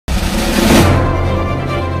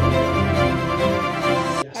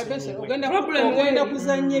ogenda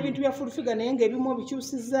kuzannya ebintu bya full figure naye ng'ebimu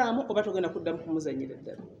obikyusizaamu oba togenda kuddamu kumuzannyira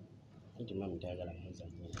ddala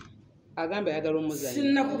agamba ayagala omuzanyo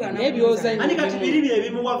n'ebyozanyo ani kati biri bye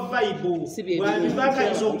bimuwa vibe bwabibaka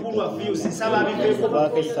izo okulwa views nsaba abiveeko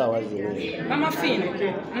Mama Fina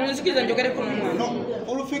munzikiza njogere ku mwana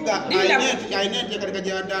full figure ayinenti katika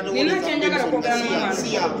jadano nina kyenjagala kwogera n'omwana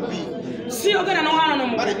si ogera n'omwana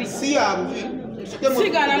n'omukubi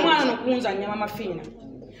sigana mwana n'okunzanya Mama Fina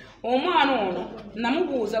omwana ono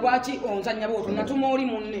namubuuza lwaki onzanya bwotyo natuma oli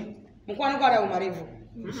munne mukwano gwalawo marevu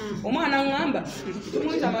omwana ngamba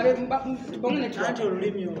tumuyita marevu bongene ati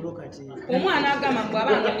olulimi olwo kati omwana agamba mbwe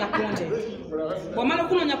abanoonya konte bw'amala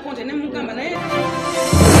okunoonya konte ne mugamba naye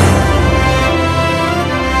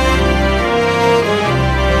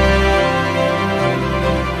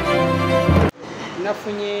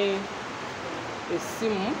nafunye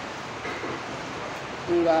essimu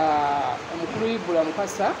nga omukulu Ibula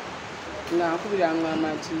Mukasa nga nkubira ngamba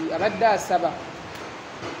nti abadde asaba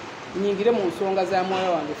nyingire mu nsonga za mwana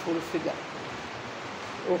wange full figure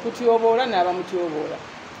okutyoboola n'abamutyoboola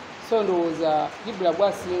so ndowooza Ibula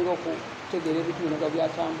gwasinga okutegeera ebintu bino nga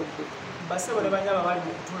byatambudde basebo ne banyaba bali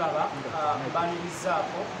mu kutulaba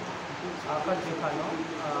banirizaako akadde kano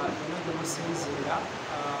eno gye musinziira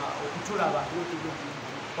okutulaba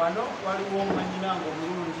wano waliwo manyinange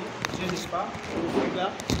omulungi Jennifer Olufuga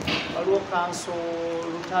waliwo Kanso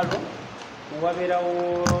Lutalo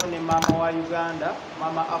wabeerawo ne maama wa Uganda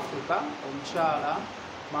Maama Africa omukyala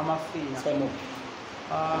Maama Fina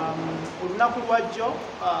olunaku lwajjo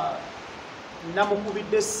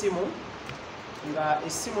namukubidde essimu nga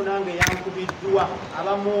essimu nange yankubiddwa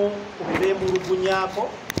abamu ku beemulugunyaako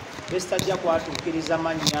besitajja kwatuukiriza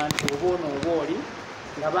mannya nti oba ono oba oli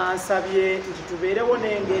nga bansabye nti tubeerewo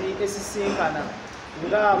n'engeri esisinkana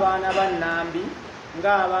ng'abaana bannambi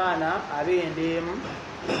ng'abaana ab'endeemu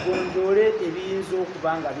gonjole ebiyinza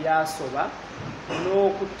okuba nga byasoba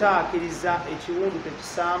n'okutaakiriza ekiwundu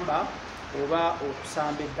tekisamba oba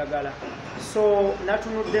okusamba eddagala so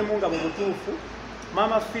natunuddemu nga mu butuufu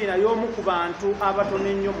Maama Fina y'omu ku bantu abatono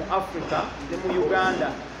ennyo mu Africa ne mu Uganda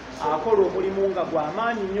akola omulimu nga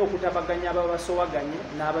gw'amaanyi nnyo okutabaganya ababasowaganye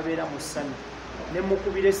n'ababeera mu ssanyu ne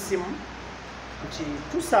mukubira essimu nti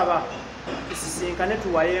tusaba tusisinkane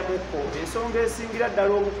tuwayeemuko ensonga esingira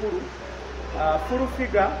ddala obukulu full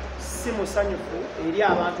figure si musanyufu eri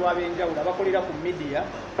abantu ab'enjawulo abakolera ku media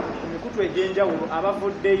ku mikutu egy'enjawulo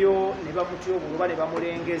abavuddeyo ne bamutyobula oba ne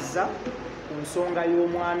bamulengezza ku nsonga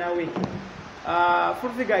y'omwana we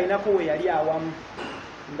full figure ayinako we yali awamu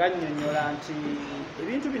nga nnyonnyola nti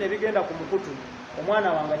ebintu bino ebigenda ku mukutu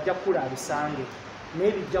omwana wange ajja kukula abisange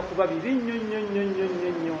naye bijja kuba bibi nnyo nnyo nnyo nnyo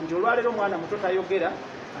nnyo nti olwaleero omwana muto tayogera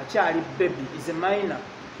akyali baby is a minor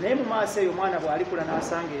naye mu maaso eyo omwana bw'alikula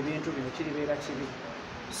n'asanga ebintu bino kiribeera kibi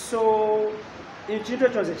so ekintu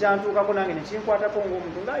ekyo nze kyantuukako nange ne kinkwatako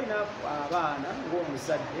ng'omuntu ng'alina abaana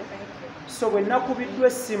ng'omuzadde so bwe nakubiddwa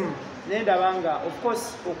essimu naye ndaba nga of course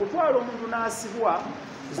okutwala omuntu n'asibwa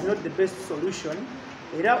is not the best solution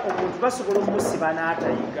era omuntu basobola okumusiba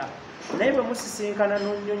n'atayiga naye bwe musisinkana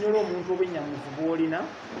n'onnyonnyola omuntu obwenyamuvu bw'olina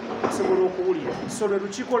asobola okuwulira so lwe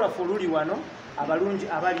lukiiko lwaffe oluli wano abalungi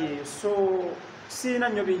abali eyo so sirina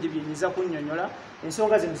nnyo bingi byenyinza kunnyonnyola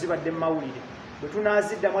ensonga zino zibadde mu mawulire bwe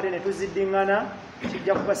tunaaziddamu ate ne tuziddiŋŋana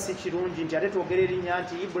kijja kuba si kirungi nti ate twogera erinnya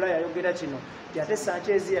nti Ibula yayogera kino nti ate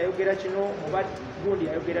Sanchezi yayogera kino oba gundi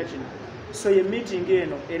yayogera kino so ye meeting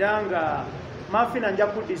eno era nga Maama Fina nja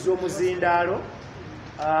kuddiza omuzindaalo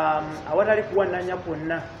awatali kuwannanya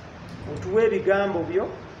kwonna otuwa ebigambo byo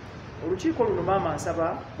olukiiko luno maama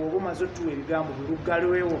nsaba bw'oba omaze otuwa ebigambo byo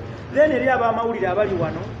luggalwewo then eri ab'amawulire abali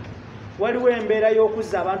wano waliwo embeera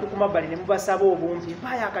y'okuzza abantu ku mabbali ne mubasaba obumpi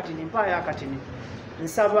mpaayo akatini mpaayo akatini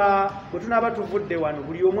nsaba bwe tunaaba tuvudde wano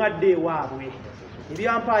buli omu adde ewaabwe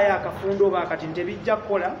ebyampaayo akafundo oba akatini tebijja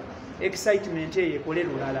kukola excitement eyo ekole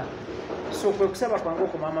lulala so kwe kusaba kwange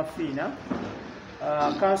okwo Maama Fina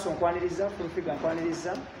Kanso nkwaniriza full figure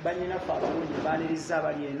nkwaniriza bannyinaffe abalungi mbaaniriza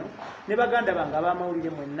abali eno ne baganda bange ab'amawulire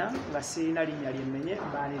mwenna nga sirina linnya lyemmenye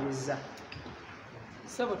mbaaniriza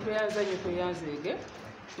sabo tweyanzanye tweyanzeege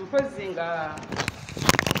mpozzi nga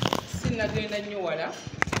sinnagenda nnyo wala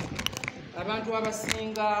abantu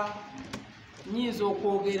abasinga nnyinza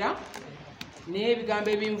okwogera naye ebigambo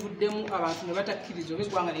ebinvuddemu abantu ne batakkiriza oba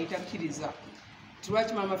eggwanga ne litakkiriza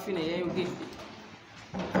tilwaki Maama Fina yayogedde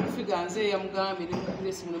Figure nze yamugambye ne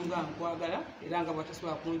essimu nemugamba nkwagala era nga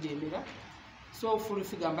bwatasobola kunjeemera so full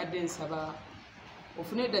figure mbadde nsaba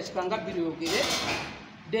ofune eddakiika nga bbiri oyogere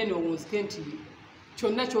then owunzike nti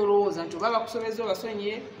kyonna kyolowooza nti oba bakusobeza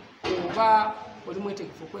obasonyiye oba oli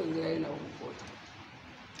mwetegefu okweyongerayo nawo mu kkooti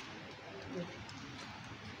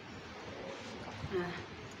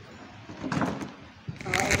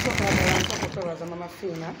Okutobaza Mama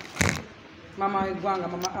Fina, Mama w'eggwanga,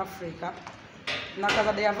 Mama Africa.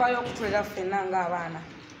 Nakazadde yavaayo okutulera ffenna ng'abaana.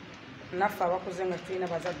 Naffe abakuze nga tulina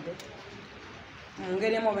bazadde. Mu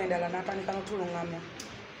ngeri emu oba endala n'atandika n'otulungamya.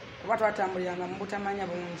 Kuba twatambuliranga mu butamanya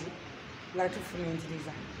bungi nga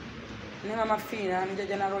tetufumiitiriza. Ne Mama Fina ne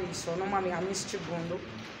Jjajja Royce n'omwami Amisi Kigundu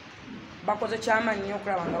bakoze kyamaanyi nnyo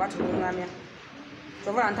okulaba nga batulungamya.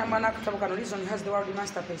 Kyova ntambula n'akatabo kano Reason has the world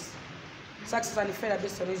masterpiece. Success and failure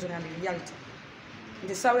based on reason and reality.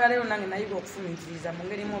 Nti essaawa ya leero nange nayiga okufumiitiriza mu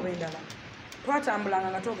ngeri emu oba endala. Twatambulanga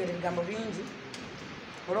nga twogera ebigambo bingi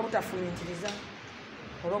olw'obutafumiitiriza,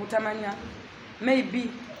 olw'obutamanya, maybe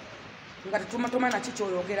nga tetumanyi naki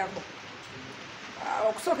ky'oyogerako.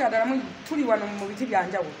 Okusookera ddala tuli wano mu biti bya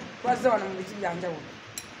njawulo, twazze wano mu biti bya njawulo.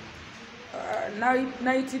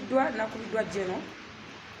 Nayitiddwa nakubiddwa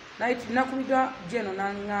Jeno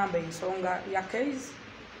n'aŋŋamba ensonga ya Kayz.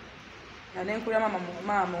 Nenkulira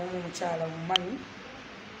maama omukyala omumanyi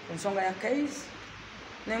ensonga ya Kayz.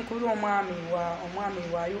 Nenkulira omwami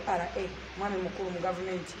wa URA, omwami mukulu mu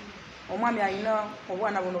gavumenti. Omwami alina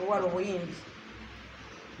obwana buno obuwala obuyimbi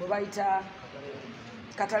bwe bayita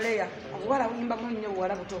Kataleya. Obuwala buyimba bulungi nnyo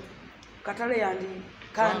buwala buto. Kataleya ndi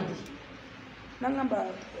kandi. Nangamba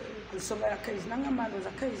ku nsonga ya Kayz, nangamba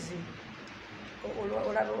ndowooza Kayz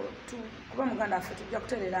olaba kuba muganda waffe tujja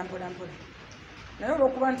kutereera mpola mpola. Naye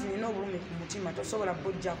olw'okuba nti nina obulumi ku mutima tosobola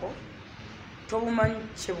bujjako, tobumanyi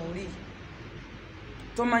kye buli,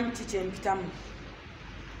 tomanyi ki kyempitamu.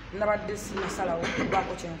 Nabadde sinasalawo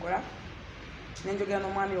okubaako kye nkola ne njogera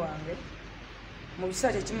n'omwami wange mu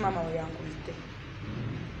biseera kyekimu maama we yankubidde.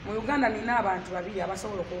 Mu Uganda nina abantu babiri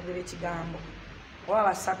abasobola okwogera ekigambo oba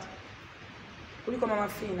basatu. Kuliko Mama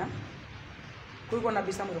Fina, kuliko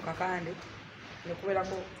Nabisa mu Kakande, ne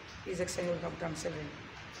kubeerako His Excellency Kaguta Museveni.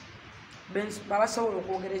 Babasobola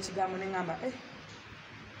okwogera ekigambo ne ŋŋamba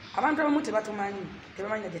abantu abamu tebatumanyi,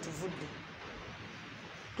 tebamanya gye tuvudde.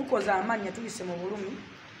 Tukoze amannya tuyise mu bulumi,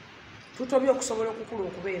 tutobye okusobola okukula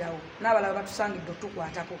okubeerawo, n'abalala batusangidde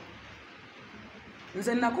otukwatako.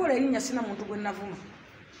 Nze nakola erinnya sina muntu gwe navuma.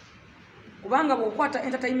 Kubanga bw'okwata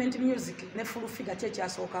entertainment music ne full figure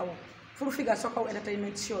kyekyasookawo. Full figure asookawo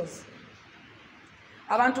entertainment shows.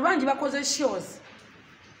 Abantu bangi bakoze shows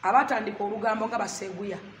abatandika olugambo nga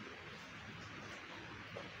baseeguya.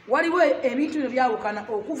 Waliwo ebintu bino byawukana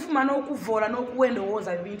okuvuma n'okuvoola n'okuwa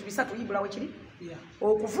endowooza ebintu bisatu yibulawo kiri?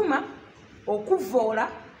 Okuvuma, okuvoola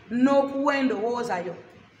n'okuwa endowooza yo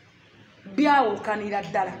byawukanira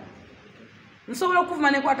ddala. Nsobola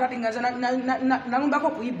okuvuma nekwata ati nga nalumbako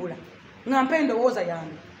kuyibula nga mpa endowooza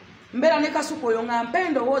yange. Mbeera ne kasuku oyo nga mpa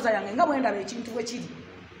endowooza yange nga bwe ndaba ekintu bwe kiri.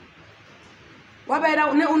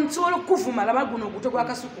 Wabeera nsobola okuvuma laba guno ogutwe gwa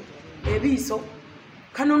kasuku ebiiso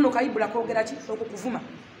kano nno kayibula koogera ki okukuvuma.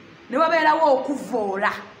 Ne wabeerawo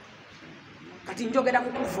okuvoola, kati njogera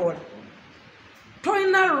ku kuvoola.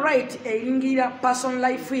 Toyina right eyingirira person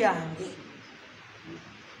life yange.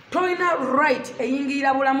 Toyina right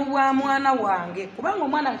eyingirira bulamu bwa mwana wange kubanga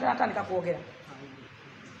omwana atandika kwogera.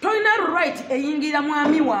 Toyina right eyingirira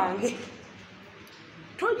mwami wange.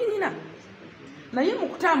 Togirina. Naye mu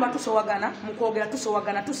kutamba tusowagana, mu kwogera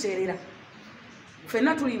tusowagana, tuseerera.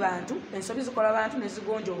 Ffenna tuli bantu, ensobi zikola bantu ne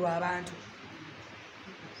zigonjolwa abantu.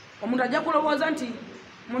 Omuntu ajja kulowooza nti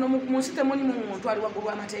muno mu nsi temulimu muntu ali waggulu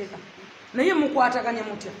w'amateeka. Naye mukwataganye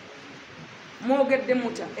mutya, mwogedde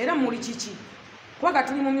mutya, era muli kiki? Kuba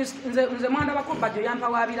tuli mu music, nze mwandabako Bajjo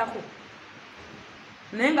yampawaabirako.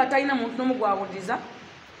 Naye nga talina muntu n'omu gwawuliriza,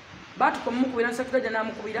 baatuka mumukubira Nsekirejja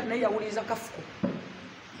n'amukubira naye yawuliriza Kafuko.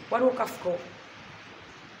 Waliwo Kafuko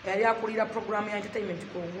yali akulira programu ya entertainment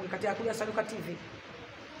kati akulira Saluka TV.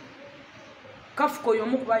 Kafuko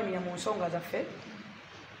y'omu ku baayimira mu nsonga zaffe.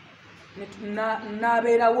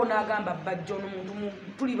 N'abeerawo n'agamba Bajjo n'omuntu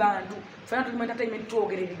tuli bantu ffenna tuli mu entertainment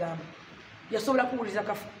twogera ebigambo. Yasobola kuwuliriza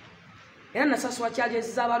Kafuko. Era nasasula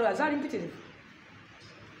charges z'abalala zaali mpitirivu.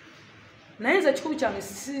 Naye nze ekikubi kyange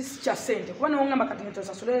si kya ssente kuba newoŋŋamba kati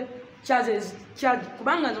ngesasule charges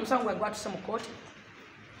kubanga nze omusango gwange gwatuse mu kooti.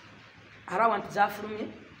 Arawant zafulumye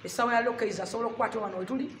essaawa ya Kayz asobola okukwata wano we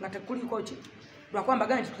tuli nga tekuliko ki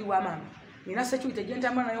lwakwambagana nti tuli wa maama. Nina security gye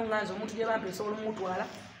ntambula nayo ŋŋanza omuntu gye bampa esobola omutwala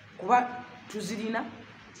kuba tuzirina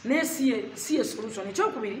naye si ye solution.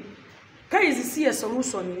 Ekyokubiri Kayz si ye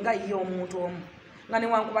solution nga ye omuntu omu nga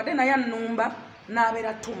newankubadde naye annumba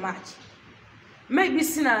n'abeera too much. Maybe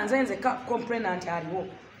sina nze complainant aliwo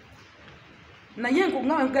naye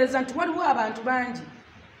nga nkugereza nti waliwo abantu bangi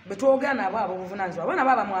betwogera nabo abo obuvunaanyizibwa abaana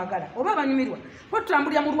baba mwagala oba abanyumirwa kuba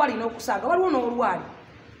tutambulira mu lwali n'okusaaga. Waliwo n'olwali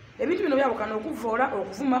ebintu bino byawukana okuvoola,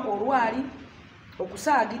 okuvuma, olwali,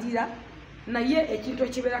 okusaagirira naye ekintu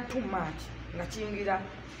ekibeera too much nga kiyingira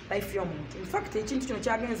life y'omuntu. In fact ekintu kino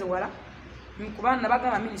kyagenze wala kubanga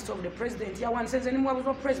nabagamba Minister of the President yawandiise nze ni muwabuzi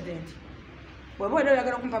wa President bw'oba era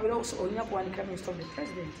oyagala okumpabira olina kuwandiikira Minister of the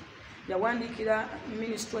President yawandiikira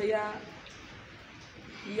Ministry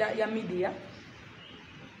ya media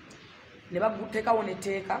ne baguteekawo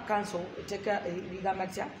neteeka council eteeka ligamba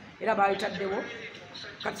tya era baayitaddewo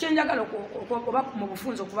kati kyenjagala oba mu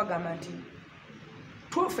bufunze okubagamba nti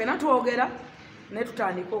ffena twogera naye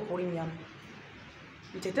tutandika okulinnyamu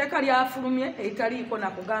nti etteeka lyafulumye eritaliiko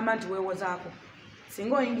nakugamba nti weewozaako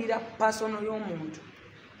singa oyingirira pasono y'omuntu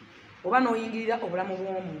oba n'oyingirira obulamu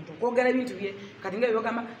bw'omuntu okwogera ebintu bye kati nga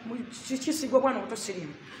byogamba kisigwa bwana obuto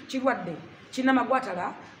sirimu kirwadde kirina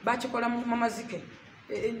magwatala bakikola mu mazike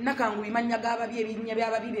nakangu bimanya g'ababi ebinnya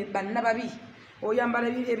by'ababi banna babi oyambala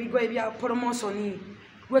ebigo ebya promosoni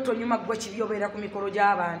gwe tonyuma gwe kibi obeera ku mikolo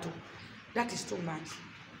gy'abantu. That is too much.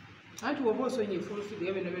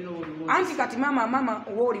 Anti kati mama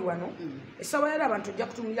owooli wano essawa yali abantu ojja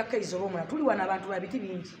kutumira Kayz olw'omulala tuli wano abantu babiti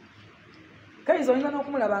bingi. Kayz oyinza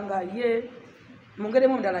n'okumulaba nga ye mu ngeri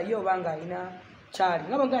emu ndala ye oba nga alina kyali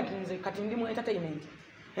nga bonga nti nze kati ndi mu entertainment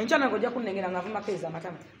enkyana nga ojja kunnengera nga avuma Kayz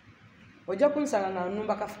amatama ojja kunsanga nga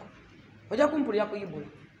nnumba kafa ojja kumpulira kuyibula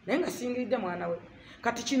naye nga singiridde mwana we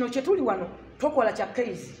kati kino kye tuli wano tokola kya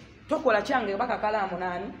Kayz tokola kyange Kakalaamu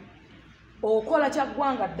nani okola kya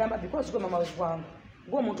ggwanga ddamba because gwe mama w'eggwanga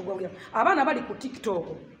gw'omuntu gwawulira abaana bali ku TikTok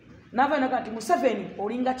n'abaana kati Museveni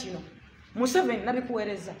olinga kino Museveni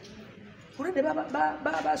nabikuweereza olwadde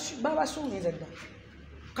babasuumiza dda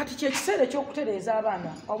kati kyekiseera ekyokutereeza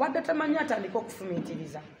abaana obadde tamanyi atandika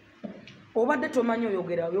okufumiitiriza obadde tomanyi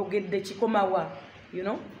oyogedde kikomawa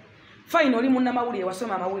fine oli munnamawulire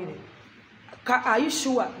wasoma amawulire are you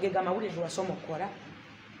sure gega amawulire ge wasoma okukola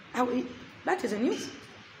that is a news.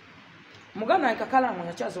 Muganda Kakalaamu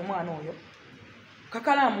yakyaza omwana oyo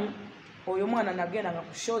Kakalaamu oyo mwana nagenda nga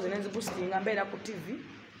ku shows nenzibustinga mbeera ku TV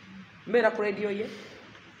mbeera ku radio ye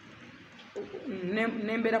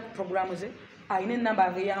nembeera ku programu ze ayina enamba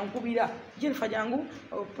yange yankubira Jennifer jangu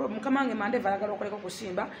mukamange mandeva ayagala okoleka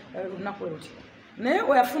okusimba lunaku luti naye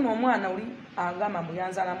oyafuna omwana oli agamba mbu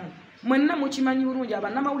yanzalamu mwenna mukimanyi bulungi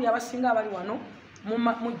abannamawulire abasinga abali wano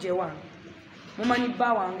mujje wange mumanyi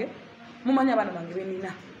bba wange mumanyi abaana bange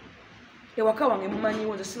benina ewaka wange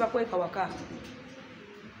mumanyiwo nze sibakweka waka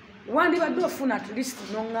wandibadde ofuna at least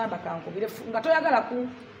n'oŋŋamba kankubire nga toyagala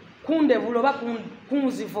kundebula oba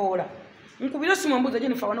kunzivoola nkubire simu embuuza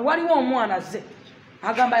Jennifer wano waliwo omwana azze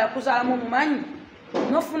agamba yakuzaalamu omumanyi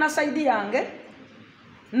n'ofuna sayidi yange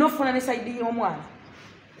n'ofuna ne sayidi y'omwana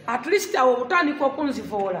at least awo obutandika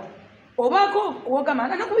okunzivoola obaako wogamba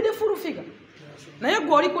nakubire full figure naye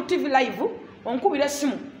gwe oli ku TV live onkubire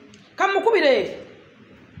simu kamukubire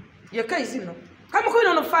ye Kayz no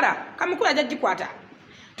kamukubire no fara kamukubire ajja gikwata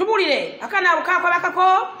tubulire akana abo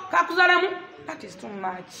kakwabakako kakuzalamu. That is too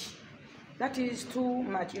much. That is too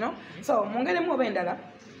much, so mungere mu obendala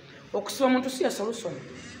okusiba omuntu si ya solution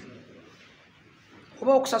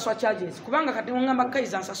oba okusaswa charges kubanga kati ngamba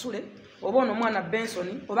Kayz ansasule oba ono mwana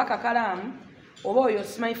Benson oba Kakalaamu oba oyo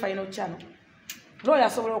Smile Final Channel lawyer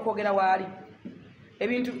asobola okwogera waali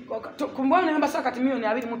ebintu kumbwana namba saka milioni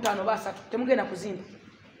 25 oba 3 temugenda kuzimba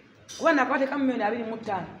kubanga nakabate kama milioni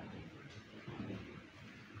 25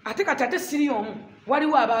 ate kati ate siri omu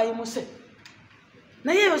waliwo abayimuse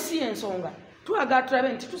naye yo si ensonga tulaga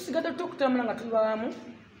tulabe nti tusigadde tukutambula nga tuli bawamu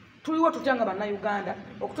tuliwo tutyanga banna Uganda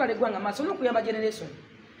okutwala eggwanga maaso n'okuyamba generation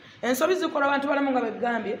ensobi zikola abantu balamu nga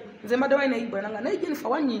begambye nze mbadde walina ibwe nanga naye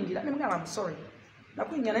Jennifer wanyingira ne mugamba I'm sorry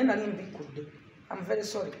nakunya naye nali mbikudde I'm very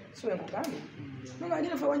sorry siwe nkugambye nanga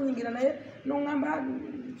Jennifer wanyingira naye n'ongamba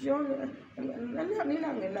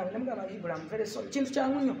ninange nawe ne mugamba ibwe I'm very sorry kintu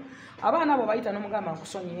kyangu nnyo abaana abo bayita n'omugamba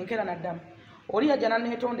nkusonyi enkera naddamu oli yajja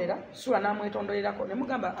n'anneetondera sula n'amwetondolerako ne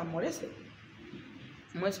mugamba amolese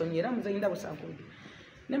mwesonyera muzayinda busankuludde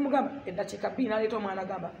ne mugamba eddakiika 2 n'aleeta omwana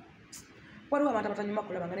agamba waliwo abantu abatanyuma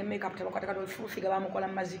kulaba nga ne make-up tabakatakati fufiga bamukola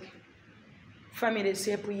mu mazike family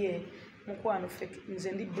sepu ye mukwano feke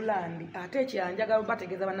nze ndi blandi ate ekyanjagala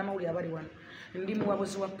bategeeza bannamawulire abali wano ndi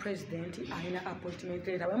muwabuzi wa president alina appointment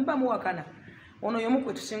letter bwe muwakana ono y'omu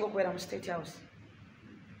kwe tusinga okubeera mu state house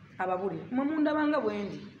ababulire mwe mundabanga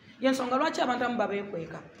bwendi yensonga lwaki abantu amu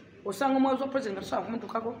babeekweka osanga omwabuzi wa president nga tusobola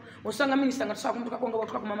kumutukako osanga minisita nga tusobola kumutukako nga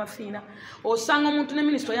bwatuka ku Maama Fina osanga omuntu ne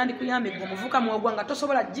minisita yandikuyambe gwe omuvuka mwogwa nga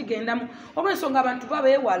tosobola gigendamu olw'ensonga abantu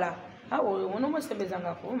babeewala ono omwesembeza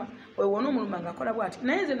nga akuuma ono omuluma nga akola bw'ati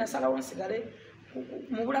naye nze nasalawo nsigale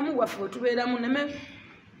mu bulamu bwaffe bwe tubeeramu neme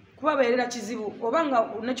kubabeerera kizibu oba nga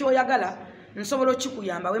nekyoyagala nsobola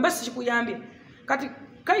okikuyamba wemba sikikuyambye kati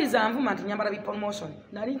Kayz anvuma nti nyambala bi promotion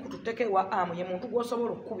nali nkututeke wa amu ye muntu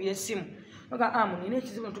gwosobola okukubira essimu nga amu nina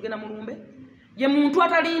ekizibu ntugenda mulumbe ye muntu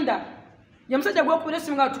atalinda ye musajja gwokubira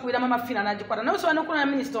essimu nga tukubira mama Fina nagikwata nawe sobola n'okuna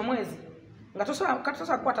minisita omwezi nga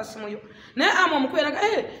tosobola kukwata ssimu yo naye amu omukweraga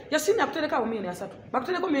yasinya kuterekawo milioni 3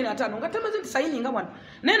 bakutereko milioni 5 nga temaze nti sayininga wano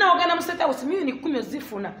naye nawogenda mu state house milioni 10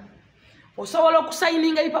 ozifuna osobola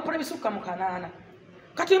okusayininga ebipapula ebisukka mu 8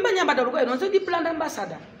 kati mba nyambadde olugoye nonze ndi brand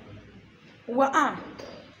ambassador wa amu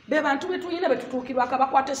be bantu betuyina betutuukirwa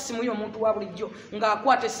akabakwata essimu y'omuntu wa bulijjo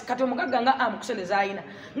ng'akwata kati omugagga nga amu kusendeza ayina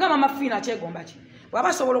nga mama Fina akyegomba ki bw'aba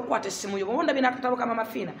asobola okukwata essimu yo bw'onda bina akatabo ka mama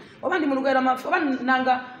Fina oba ndi mu lugero oba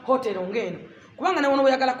nanga hotero ng'eno kubanga ne wono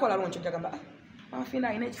bweyagala kukola loncho jagamba mama Fina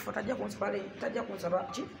ayina ekifo tajja kunsaba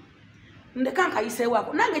ki ndeka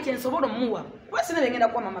nkayiseewaako nange kyensobola omuwa kuba sina bengenda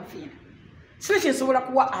kuwa mama Fina sina kyensobola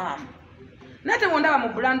kuwa amu nate wondaba mu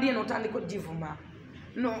bulandi eno otandika ogivuma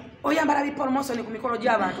no oyambala bi promotion ku mikolo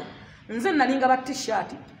gy'abantu nze nalinga ba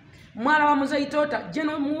t-shirt mwala wa muzaitota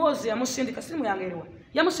jeno muwoze yamusindika simu yangerewa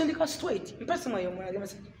yamusindika straight mpesi mwayo mwala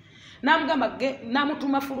message namugamba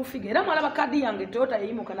namutuma fulu figure era mwala bakadi yange Toyota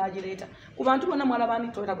yayimuka n'agireta ku bantu bonna mwala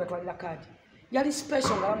bani Toyota gwatwalira kadi yali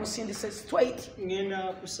special nga bamusindise straight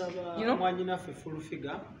ngenda kusaba mwanyina fe fulu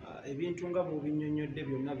figure ebintu nga mu binyonyodde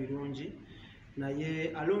byonna birungi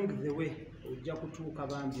naye along the way ojja kutuuka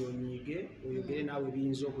bambi onyiige oyogere naawe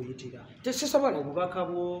biyinza okuyitira obubaka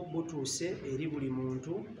bwo butuuse eri buli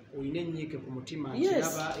muntu olina ennyiike ku mutima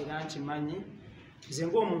nkiraba era nkimanyi nze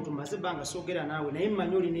ng'omuntu maze ebbanga soogera naawe naye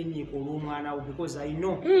mmanyi olina ennyiike olw'omwana wo because I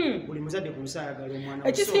know buli muzadde ku nsi ayagala omwana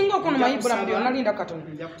ekisinga okunuma Ibulamu byonna linda Katonda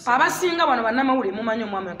abasinga bano bannamawulire mumanyi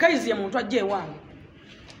omwami Kayz ye muntu ajja ewange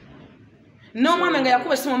n'omwami nga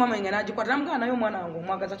yakuba essimu omwami nga n'agikwata namugamba naye omwana wange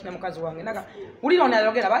omwagaza kina mukazi wange naga ulira ono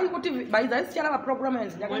ayogera bali ku TV bayiza sikyalaba program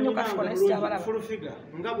enzi njaga nnyo kafuna naye sikyabalaba full figure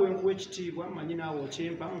nga bwe nkuwa ekitiibwa manyi naawe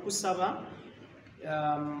okyempa nkusaba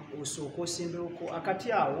osooka osimbeko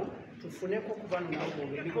akati awo tufuneko kuba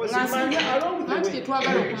nnawe because manyi anti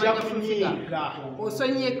twagala okumanya full figure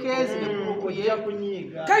osonye Kayz ne group ye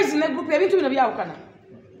kunyiga Kayz ne group ebintu bino byawukana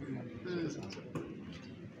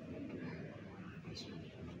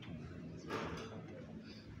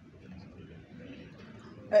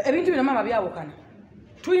ebintu bino mama byawukana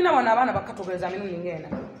tulina wano abaana bakatogereza mirundi ngenda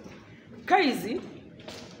Kayz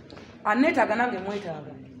anetaaga nange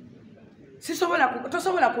mwetaaga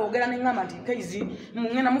tosobola kwogera neŋŋamba nti Kayz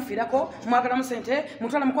mungenda mufiirako mwagala mu sente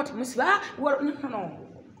mutwala mukoti musiba no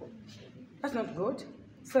that's not good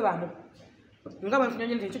ffe bamu nga bwe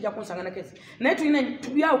nfunye nti nkyo kunsanga na Kayz naye tulina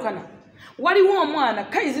byawukana waliwo omwana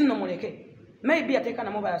Kayz nno muleke maybe ateeka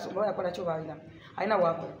namu bayakola kyo balina alina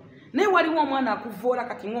bwakola naye waliwo omwana akuvoola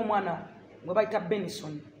kati ng'omwana gwe bayita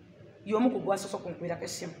Benison y'omu ku gwasoso kunkwirako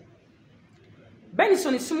essimu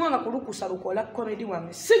Benison simuwanga kulukusa lukola comedy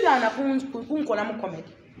wange sigaana kunkolamu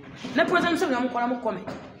comedy ne President Museveni yamukolamu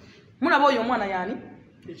comedy mulaba oyo omwana yaani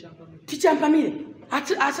tikyampamire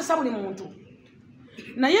asasa buli muntu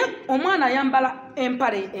naye omwana ayambala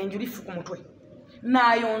empale enjulifu ku mutwe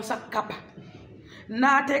n'ayonsa kapa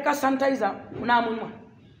n'ateeka sanitizer n'amunywa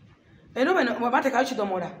eno beno bateekayo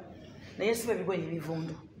kidomola naye sibe ebigoye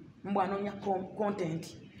ebivundu mbw anoonya content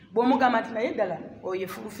bw'omugamba nti naye ddala oyo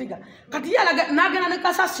full figure kati ye n'agenda ne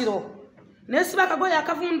kasasiro naye siba akagoye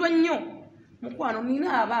akavundwa ennyo mukwano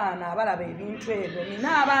nina abaana abalaba ebintu ebyo nina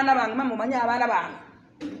abaana bange mamumanyi abaana bange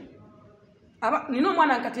nina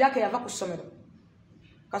omwana nkati yake yava ku ssomero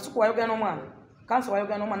kasuku wayogera n'omwana kansi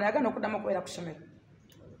wayogera n'omwana yagaana okuddamu okubeera ku ssomero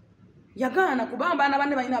yagaana kubanga abaana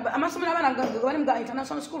banne balina amasomero abaana bali mu ga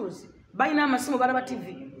international schools balina amasimu balaba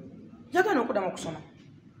TV yagaana okuddamu okusoma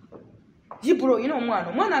yiburo yina omwana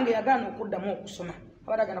wange yagaana okuddamu okusoma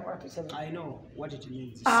abadagana kola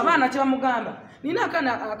abaana kyebamugamba nina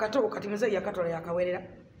akaana akato kati muzeeyi yakatola yakawerera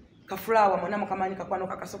kafulawa mwana mukamanyi kakwano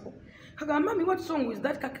kakasoko kagamba mami what song is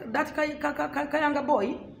that kayanga boy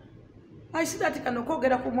I see that kano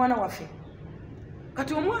kogera ku mwana waffe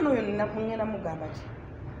kati omwana oyo ngenda mugamba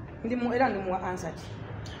ki era ndimuwa answer ki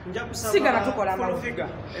sigana tukola amalufu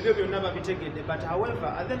ebyo byonna babitegedde but however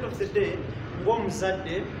at the end of the day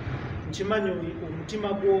ng'omuzadde nkimanyi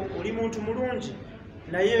omutima gwo oli muntu mulungi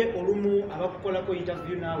naye olumu abakukolako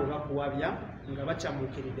interview naawe bakuwabya nga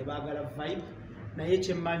bakyamuukiridde baagala vibe naye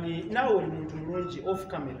kyemmanyi naawe oli muntu mulungi off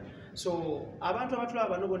camera so abantu abatulaba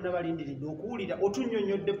bano bonna balindiridde okuwulira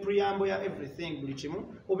otunnyonnyodde preamble ya everything buli kimu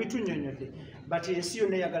obitunnyonnyodde but ensi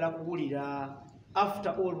yonna eyagala kuwulira after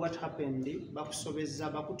all what happened bakusobezza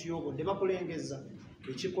bakutyobodde bakulengeza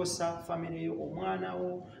ekikosa family yo omwana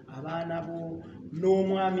wo abaana bo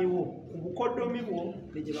n'omwami wo ku bukoddomi bwo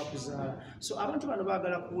ne gye bakuzaala so abantu bano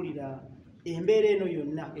baagala kuwulira embeera eno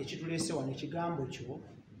yonna ekituleese wano ekigambo kyo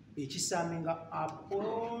ekisaaminga up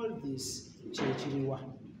all this kyekiriwa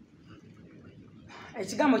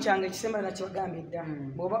ekigambo kyange ekisemba nakibagambye dda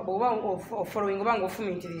bw'oba ofollowing oba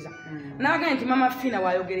ng'ofumiitiriza n'agambye nti Maama Fina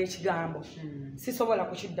waayogera ekigambo sisobola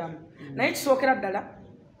kukiddamu naye kisookera ddala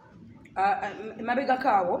mabega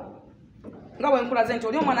kaawo nga bwe nkulaze nti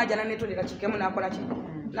oli omwana ajja naneetondera kikemu n'akola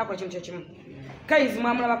kintu kyekimu Kayz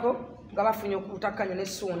mwamulabako nga bafunye okutakkanyo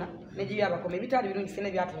n'essuuna n'egiyo abakoma ebitaali birungi ffena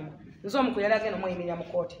ebyatuuma nze omu ku yali agenda omweyimirira mu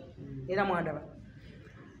kooti era mwandaba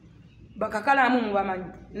Kakalaamu mubamanyi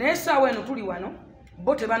naye essaawa eno tuli wano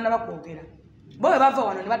bo tebannaba kwogera bo bwe bava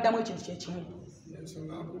wano ne baddamu ekintu kyekimu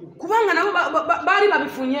kubanga nabo baali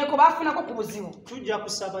babifunyeeko baafunako ku buzibu tujja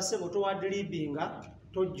kusaba ssebo towadilibinga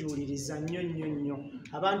tojjuuliriza nnyo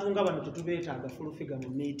abantu nga bano tetubeetaaga fulufiga mu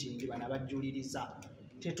meeting bano abajjuuliriza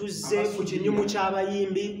tetuzze ku kinyumu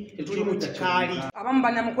ky'abayimbi tetuli mu kikaali abamu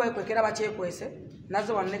bannamukwekwekera bakyekwese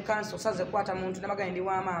naze wano ne kanso saze kwata muntu nabaganye ndi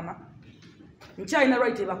wa maama nkyalina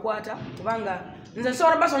right ebakwata kubanga nze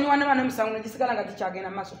nsobola basonyiwa ne bano emisango negisigala nga gikyagenda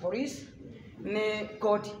mu maaso poliisi ne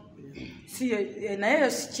kooti naye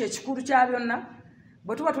kyekikulu kya byonna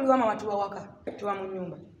bwe tuba tuli wamama tuba waka tuba mu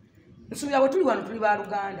nnyumba nsuubira bwe tuli wano tuli ba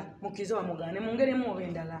Luganda mukkirize bamugane mu ngeri emu oba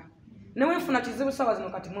endala newenfuna kizibu ssaawa zino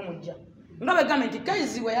kati mwe mujja nga begambye nti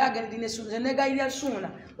Kayz we yagendine nze negayirya Ssuuna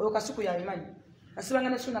oyo kasuku yabimanyi nasibanga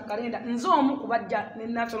ne Ssuuna kalenda nze omu kubajja ne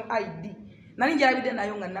national ID nali njalabidde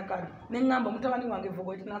nayo nga nakali neŋŋamba omutabani wange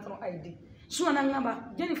vugo eti national ID Ssuuna naŋŋamba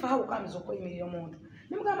Jennifer hawo kamiza okweyimirira omuntu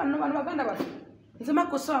nemugamba nno bano baganda baffe nze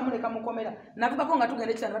makosa wamuleka mukomera navugako nga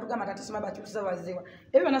tugenda ekitanda batugamba tatisima bakyusiza baziwa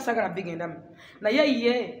ebyo byonna saagala bigendamu naye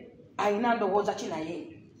ye ayina ndowooza ki naye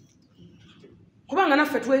kubanga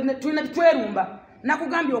naffe tulina twerumba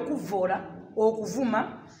nakugambye okuvoola okuvuma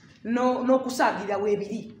n'okusaagirira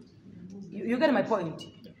weebiri you get my point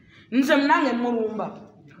nze nange mulumba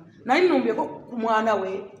naye nnumbyeko ku mwana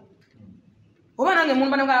we oba nange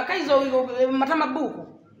mulumba nga Kayz matama buuku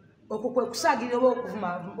okwo kwe kusaagirira oba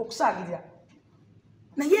okuvuma okusaagirira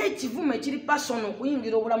naye ekivumo ekiri pasono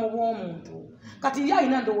okuyingira obulamu bw'omuntu kati ye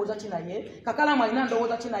alina ndowooza ki naye Kakalaamu alina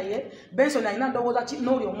ndowooza ki naye Benson alina ndowooza ki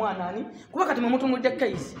n'oli omwana ani kuba kati mwemutumulidde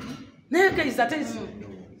Kayz naye Kayz ate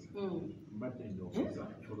mbadde ndowooza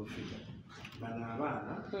fulufiga bano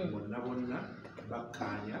abaana bonna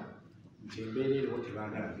bakkaanya nti embeera eriwo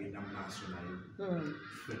tebaagala genda mu maaso naye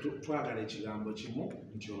twagala ekigambo kimu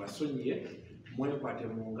nti obasonyiye mwekwate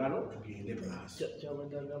mu ngalo tugende mu maaso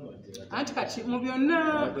anti kati mu byonna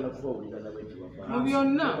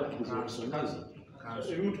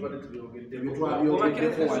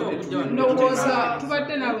ndowooza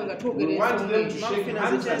tubadde naawe nga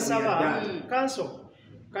twogeresaba kanso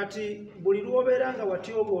kati buli lwobeera nga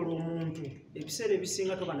watyoboola omuntu ebiseera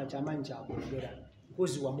ebisinga toba nakyamaanyi kyakwogera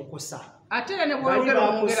kozi wamukosa ate era ne bwogera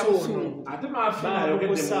omwogera busungu ate Maafina ayogedde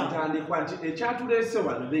mu ntandikwa nti ekyatuleese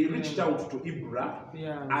wano they reached out to Ibra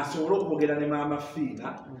asobole okwogera ne Maama Fina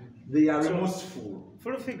they are remorseful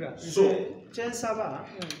fulufiga kyensaba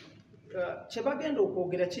kyebagenda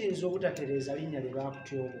okwogera kiyinza obutatereeza linnya lye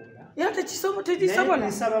baakutyoboola tekisobola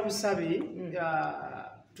nsaba busabi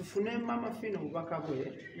tufune Maama Fina obubaka bwe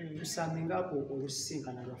tusambingako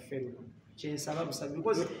olusinkana lwaffe luno kyensaba busabi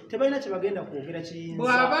because tebalina kyebagenda kwogera kiyinza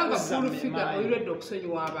bw'abanga fulufiga olirwedde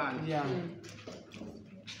okusonyiwa abaana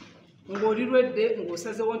ng'olirwedde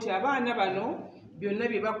ng'osazewo nti abaana bano byonna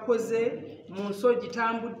bye bakoze mu nsi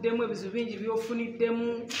ogitambuddemu ebizibu bingi byofuniddemu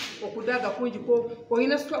okudaaga kungi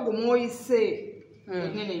olina sitwago mwoyise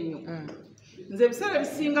enene nnyo nze ebiseera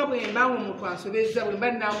bisinga bwembamu omuntu ansobezza bwe mba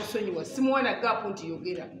naamusonyiwa simuwana gaapu nti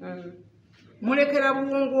yogera mulekera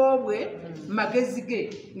buwongo bwe magezi ge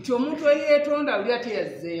nti omuntu eyeetonda oli ate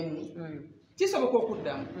yazzeemu kisoboka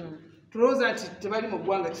okuddamu tulowooza nti tebali mu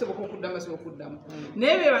ggwanga kisoboka okuddamu asobola okuddamu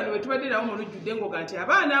naye be bano bwe tubadde nabo mulujjudde ngoga nti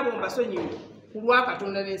abaana abo mbasonyiwe ku lwa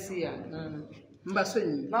Katonda n'ensi yange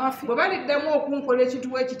mbasonyiwe bwe baliddamu okunkola ekintu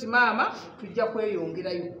bwekiti maama tujja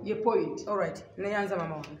kweyongerayo ye point alright neyanza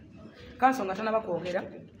maama wange kanso nga tanaba kwogera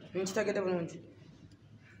nkitegedde bulungi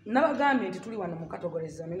nabagambye nti tuli wano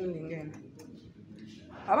mukatogoleza emirundi ng'eno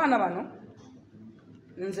abaana bano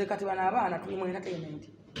nze kati bano abaana tuli mu entertainment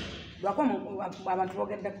lwako abantu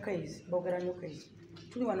boogedde Kayz boogera nnyo Kayz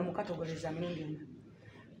tuli wano mukatogoleza emirundi ena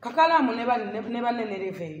Kakalaamu ne banene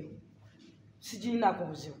reveyo sigirinaako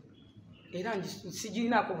buzibu era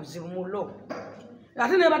sigirinaako buzibu mu lo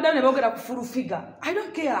ate ne baddayo ne boogera ku fulufiga I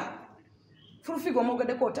don't care fulufiga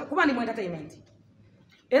omwogeddeko kuba ndi mu entertainment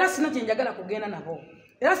era sina kyenjagala kugenda nabo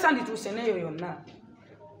era sandituuse neeyo yonna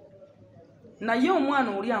naye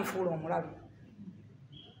omwana oli anfuula omulalu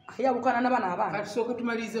yabukana n'abaana abana katusooka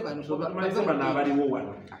tumalize bano tumalize bano abaliwo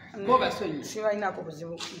wano bo basonyi sibalinaako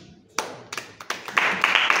buzibu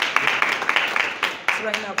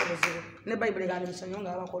sibalinaako buzibu ne bayibuli gandi musonyi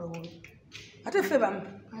nga abakola obubi ate ffe bamu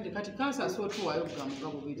kati kansa asootuwayo obugambo nga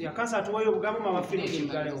bubiri yakansa atuwayo obugambo Maama Fina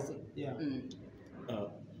kigalewo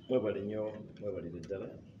mwebale nnyo mwebalire ddala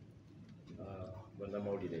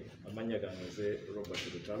bannamawulire amannya gange nze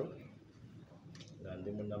Robert Lutalo nga ndi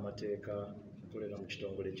munnamateeka nkolera mu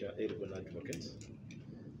kitongole kya Urban Advocates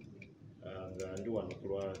nga ndi wano ku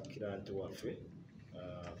lwa kiranti waffe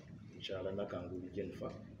mukyala Nakangulu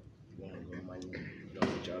Jennifer omumanyi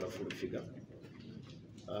nomukyala Fulufiga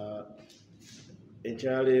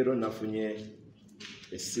enkyaleero nafunye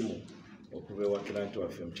essimu okuva ewa kiranti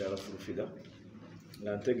waffe mukyala Fulufiga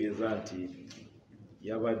nga ntegeeza nti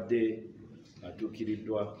yabadde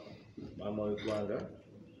atuukiriddwa maama w'eggwanga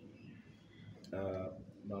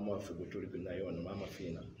maama waffe gwe tuli naye wano Maama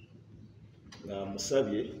Fina nga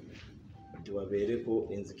musabye nti wabeereko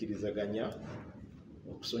enzikirizaganya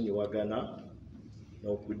okusonyiwagana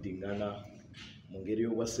n'okuddiŋŋana mu ngeri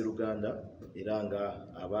y'obwasseruganda era nga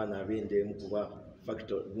abaana ab'endeemu kuba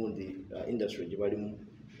factor gundi industry gye balimu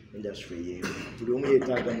industry yeeyo buli omu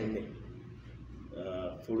yeetaaga munne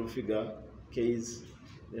Fulufiga Kayz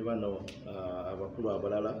ne bano abakulu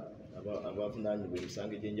abalala abavunaanyibwa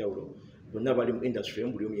emisango egy'enjawulo bonna bali mu industry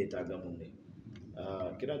buli omu yeetaaga munne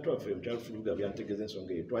kiranti waffe mukyala Fulufiga byantegeeza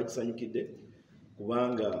ensonga eyo twagisanyukidde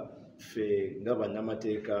kubanga ffe nga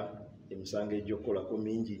bannamateeka emisango egy'okukolako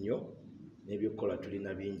mingi nnyo n'ebyokukola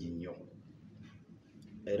tulina bingi nnyo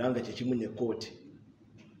era nga kyekimu ne kooti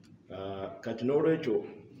kati n'olwekyo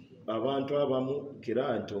abantu abamu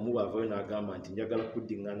kira nti omu bw'avayo n'agamba nti njagala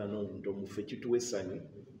kuddiŋŋana n'omuntu omuffe kituwa essanyu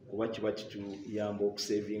kuba kiba kituyamba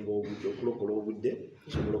okusevinga obudde okulokola obudde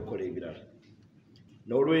tusobole okukola ebirala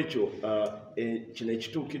n'olwekyo kino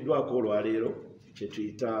ekituukiddwako olwaleero kye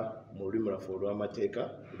tuyita mu lulimi lwaffe olw'amateeka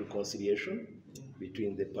reconciliation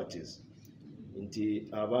between the parties nti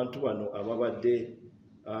abantu bano ababadde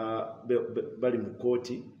bali mu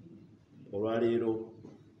kooti olwaleero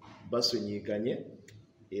basonyiiganye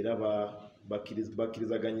era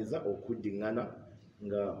bakkirizaganyiza okuddiŋŋana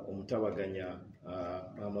nga omutabaganya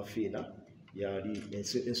Maama Fina yali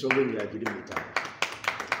ensonga eno yagiri mu itaala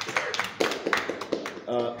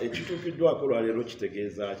ekituukiddwako olwaleero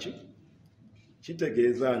kitegeeza ki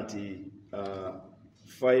kitegeeza nti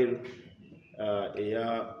file eya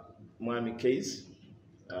mwami Kayz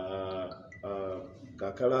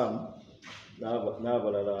Kakalaamu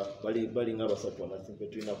n'abalala bali nga basatu wanasimpe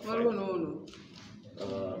tulina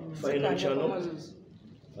financial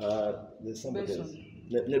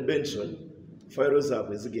ne Benson file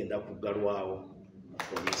zaabwe zigenda kuggalwawo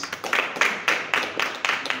poliisi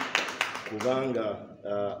kubanga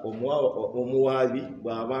omuwaabi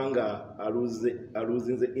bw'abanga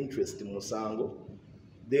aluzinze interest mu musango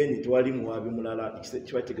then twali muwaabi mulala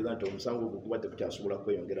kiba kitegeeza nti omusango ogwo kuba tekukyasobola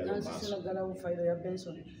kweyongerayo mu maaso.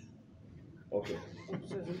 Okay.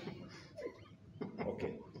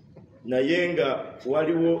 Naye nga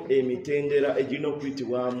waliwo emitendera egirina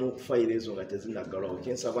okuyitibwamu fayiro ezo nga tezinaggalwawo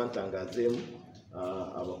kyensaba ntangazeemu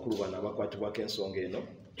abakulu bano abakwatibwako ensonga eno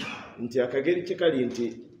nti akageri kye kali nti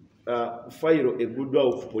fayiro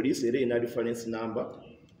egguddwawo ku poliisi era erina reference number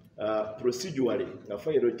procedurally nga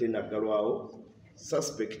fayiro tenaggalwawo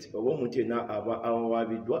suspect oba omuntu yenna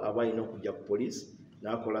awawabiddwa aba alina okujja ku poliisi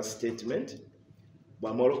n'akola statement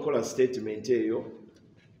bw'amala okukola statement eyo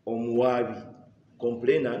omuwaabi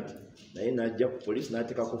complainant naye n'ajja ku poliisi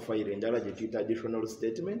n'ateekako fayiro endala gye tuyita additional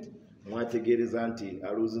statement mwategeereza nti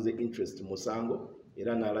aluzinze interest musango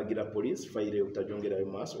era n'alagira poliisi fayiro eyo butagyongerayo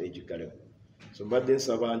mu maaso egiggalewo. So mbadde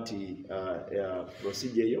nsaba nti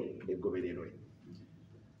procedure eyo egobererwe.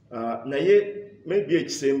 Naye maybe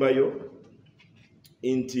ekisembayo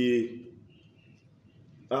nti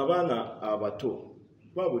abaana abato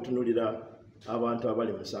kuba bwetunulira abantu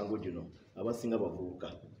abali musango gino abasinga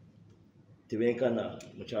bavubuka tebenkana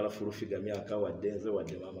mukyala Fulufiga myaka wadde nze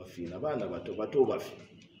wadde Maama Fina abaana bato bafe.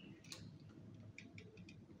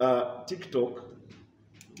 TikTok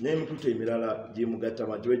n'emikutu emirala gimugatta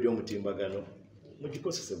amatiwe gy'omutimbagano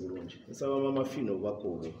mugikosese bulungi. Nsaba Maama Fina obubaka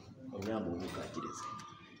obwo onyamba obukakkiriza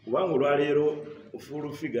kubanga olwaleero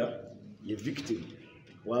Fulufiga ye victim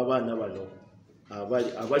w'abaana bano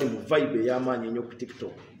abali mu vibe ey'amaanyi ennyo ku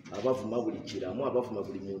TikTok abavuma buli kiramu abavuma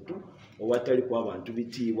buli muntu owatali ku abantu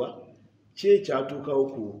bitiibwa ki ekyatuukawo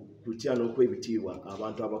ku kutya n'okwebitiibwa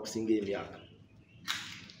abantu abakusinga emyaka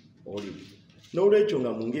oli n'olwekyo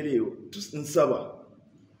nga mu ngeri eyo nsaba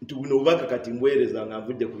nti buno obubaka kati mbwereza nga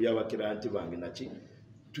nvudde ku byabakiranti bange naki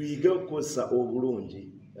tuyige okukozesa obulungi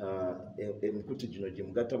emikutu gino gye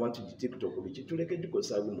mugatta abantu gi TikTok biki tuleke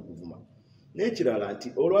gikosa mu kuvuma. N'ekirala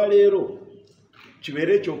nti olwaleero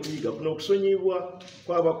kibeere ekyokuyiga kuno okusonyibwa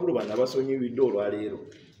kw'abakulu bano abasonyiwiddwe olwaleero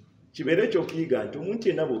kibeere ekyokuyiga nti omuntu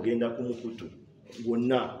yenna bw'ogenda ku mukutu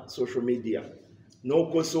gwonna social media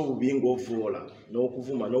n'okosa obubi ng'ovoola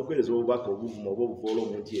n'okuvuma n'okuweereza obubaka obuvuma oba obuvoola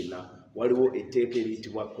omuntu yenna waliwo etteeka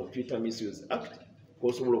eriyitibwa Computer Misuse Act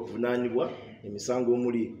k'osobola okuvunaanibwa emisango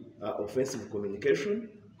omuli offensive communication,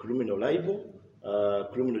 criminal libel,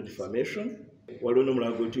 criminal defamation, waliwo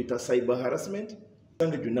n'omulala gwe tuyita cyber harassment.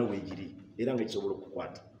 Emisango gyonna weegiri era nga kisobola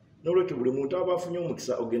okukwata. N'olwekyo buli muntu aba afunye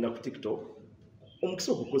omukisa ogenda ku TikTok,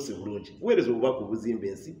 omukisa okukose bulungi buweereza obubaka obuzimba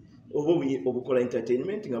ensi oba obukola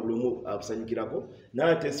entertainment nga buli omu abusanyukirako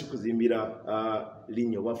n'ate si kuzimbira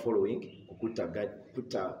linnya oba following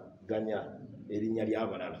okutaganya erinnya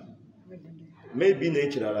ly'abalala. Maybe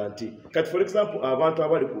n'ekirala nti kati for example abantu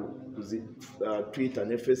abali ku Twitter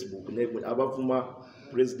ne Facebook abavuma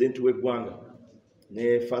president w'eggwanga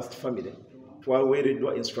ne First Family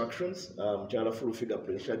twaweereddwa instructions mukyala full figure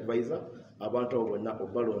presidential advisor abantu abo bonna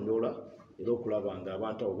obalondoola era okulaba nga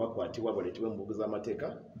abantu abo bakwatibwa baleetebwe mu mbuga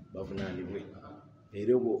z'amateeka bavunaanibwe.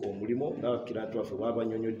 Era omulimo ng'abakirantu baffe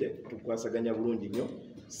bwabanyonyodde tukwasaganya bulungi nnyo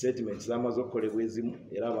statements z'amaze okukolebwa ezimu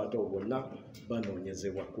era abantu abo bonna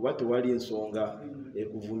banoonyezebwa kuba tewali nsonga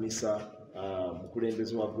ekuvumisa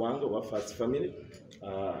mukulembeze wa ggwanga oba First Family.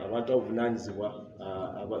 Abantu abo bunaanyizibwa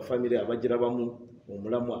abafamire abagirabamu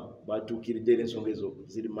omulamwa batuukiridde era ensonga ezo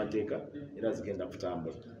ziri mu mateeka era zigenda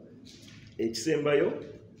kutambula. Ekisembayo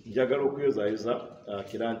njagala okuyozaayoza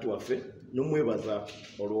kirantu waffe n'omwebaza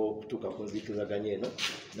olw'okutuuka ku nziikizaganya eno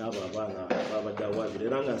n'abo abaana babadde awaabira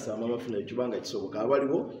era nga nsaba Maama Fina ekibanga kisoboka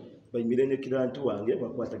abaliwo bayimire ne kirantu wange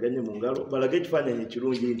bakwataganye mu ngalo balage ekifaananyi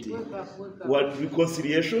ekirungi nti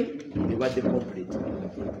reconciliation ebadde complete.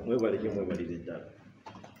 Mwebale nnyo mwebalire ddala.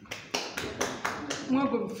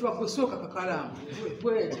 Mwebwe mufuba kusooka Kakalaamu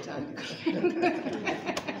bwe kitandika.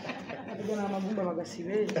 Atugana amagumba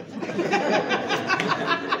bagasibe.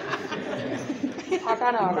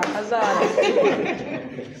 Akana wakazaala.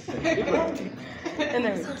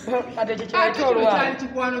 Ate kyekiwaita olwala.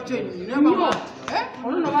 Kikwano kyennyini naye mama.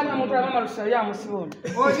 Ono nobali omuntu abama lusali amusibona.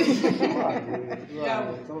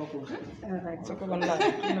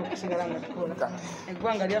 Okusigala nga tukola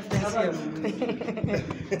eggwanga lyaffe ensi yamu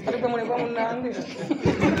aligwe mulekwa munnange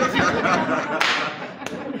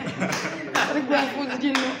aligwe enfuuzi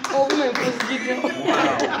gino obuma enfuuzi gino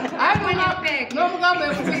n'omugamba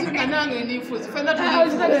enfuuzi nga nange ninfuuzi fenna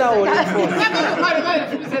enfuuzi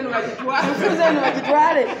eno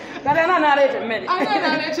bagitwale kati ana naleeta emmere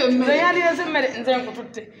nze yandireze emmere nze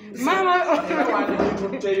nkututte maama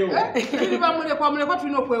mulekwa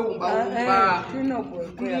tulina okwewumbawumba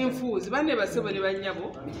ninfuuzi banne basebo ne bannyabo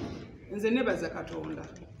nze nebaza Katonda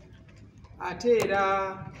ate era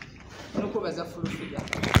n'okwebaza fulufiga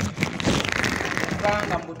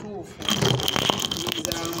kubanga mu butuufu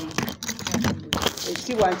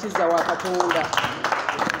ekitibwa nkiza wa Katonda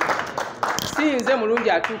sinze mulungi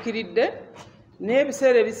atuukiridde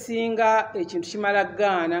n'ebiseera ebisinga ekintu kimala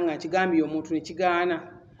gaana nga nkigambye omuntu nekigaana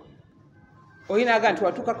oyina aga nti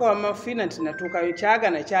watuukako Maama Fina nti natuukayo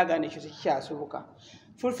kyagaana ekyo tekikyasoboka.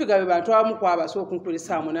 Fulufiga be bantu abamu kwabasooka okunkuba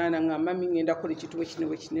essaawa 8 nga mami ngenda kukola ekintu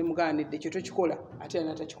bwe mugaanidde ekyo tokikola ate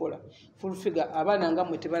yena takikola. Fulufiga abaana nga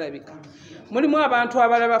mmwe tebalabika. Mulimu abantu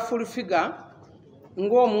abalaba Fulufiga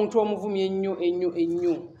ng'omuntu omuvumye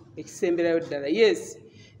ennyo ekisemberayo ddala. Yes,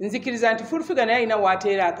 nzikiriza nti Fulufiga naye alina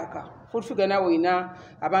w'ateera akaka. Fulufiga nawe olina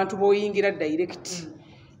abantu b'oyingira direct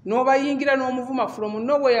n'obayingira n'omuvuma from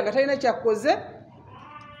nowhere nga talina kyakoze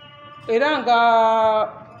era nga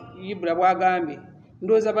Ibula bwagambye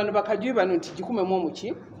ndowooza bano bakajubi bano nti gikumemu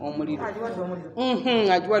omuliro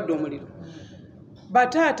agiwadde omuliro.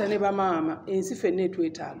 Bataata ne bamaama ensi ffenna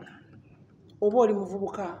etwetaaga. Oba oli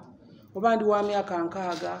muvubuka oba ndi wa myaka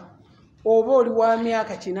 6 oba oli wa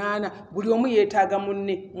myaka 8 buli omu yeetaaga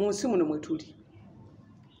munne mu nsi muno mwe tuli.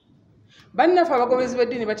 Bannaffe abagobezi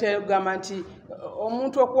b'eddiini batera kugamba nti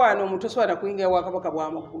omuntu okwana omuntu osobola kuyingira wa Kabaka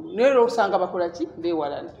bw'amakulu naye osanga bakola ki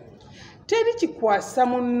beewalana. Teri kikwasa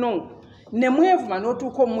munno ne mwevuma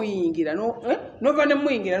n'otuuka omuyingira nova ne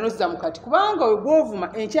muyingira n'ozza mu kati kubanga we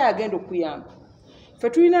gw'ovuma enkya yagenda okuyamba. Ffe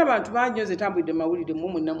tulina abantu bangi nyo ze tambulidde mawulire mu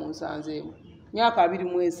mwenna munsanzeemu myaka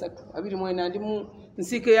 23 24 ndi mu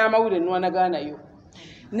nsiike y'amawulire nwanagaanayo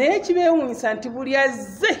naye kibeewuunyisa nti buli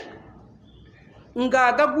azze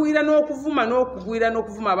ng'agagwira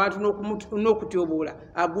n'okuvuma abantu n'okutyoboola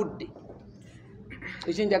agudde.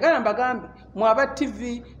 Ekyo njagala mbagambe mwe aba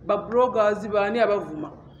TV ba bloggers baani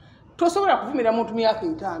abavuma tosobola kuvumira muntu myaka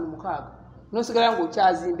 5 6 n'osigala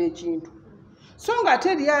ng'okyazimba ekintu. so nga ate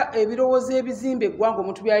eriya ebirowoozo ebizimba eggwanga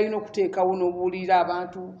omuntu byalina okuteekawo n'obuulira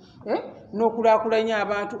abantu n'okulaakulanya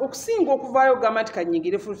abantu okusinga okuvaayo ogamba nti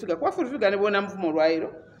kanyingire fulufiga kuba fulufiga ne boona nvuma olwayiro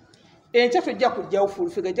enkya tojja kujjawo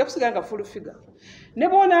fulufiga ejja kusigala nga fulufiga ne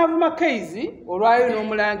boona avuma Kayz olwayiro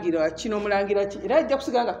n'omulangira ki n'omulangira ki era ajja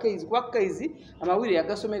kusigala nga Kayz kuba Kayz amawulire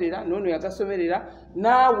yagasomerera n'ono yagasomerera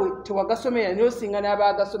naawe tewagasomerera naye osinga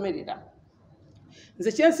n'abaagasomerera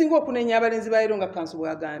nze kyensinga okunenya abalenzi bayiro nga kansu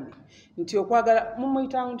bwagambye nti okwagala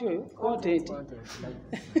mumuyitawo nti oyo content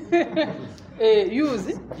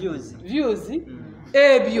views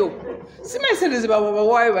ebyo simeserezi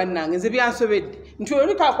bawaayo bannange nze byansobedde nti oyo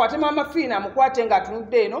likakwate Maama Fina amukwate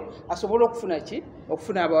ng'atunudde eno asobole okufuna ki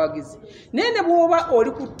okufuna abawagizi naye ne bw'oba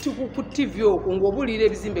oli ku TV okwo ng'obuulira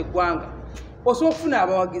ebizimba eggwanga osobola okufuna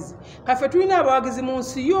abawagizi kaffe tulina abawagizi mu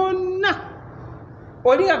nsi yonna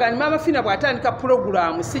olinga gani Maama Fina bw'atandika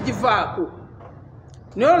pulogulaamu sigivaako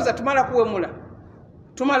noloza tumala kuwemula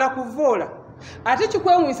tumala kuvoola ate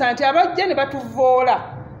kikwewunyisa nti abajja ne batuvoola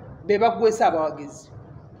be bagwesa abawagizi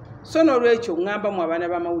so n'olwekyo ŋŋamba mu abaana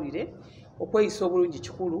b'amawulire okweyisa obulungi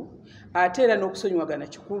kikulu ate era n'okusonyiwagana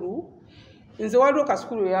kikulu nze waliwo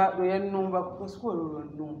kasukulu lwe yannumba kasukulu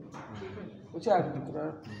lwannumba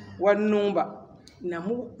okyalitukira wannumba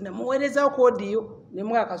namuweerezawo koodiyo ne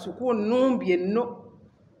mwa kasukulu nnumbye nno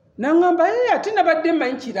naŋŋamba ate nabadde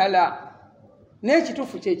mmanyi kirala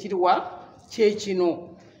n'ekituufu kyekiriwa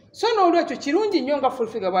kyekino so n'olwekyo kirungi nnyo nga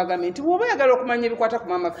fulufiga bwagambye nti bw'oba yagala okumanya ebikwata ku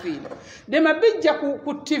Maama Fina dema bijja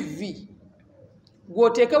ku TV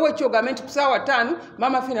gw'oteekewo ekyogambe nti ku ssaawa 5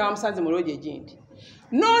 Maama Fina bamusanze mu loogi egindi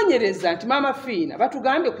noonyereza nti Maama Fina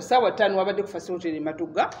batugambye ku ssaawa 5 wabadde ku facility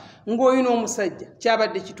Matugga ng'olina omusajja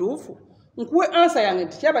kyabadde kituufu nkuwe ansa yange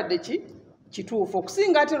nti kyabadde kituufu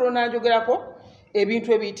okusinga ate lw'onanjogerako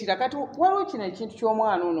ebintu ebiyitira kati waliwo kino ekintu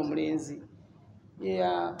ky'omwana ono omulenzi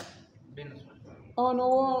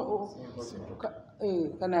ono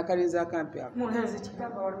kana akalenzi akampi ako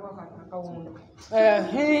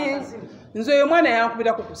nze oyo mwana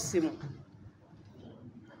yankubirako ku ssimu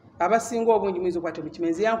abasinga obungi muyinza okwate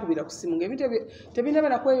mukimenzi yankubira ku ssimu ngaebintu tebinaba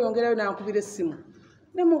nakweyongerayo nankubira essimu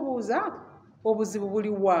nemubuuza obuzibu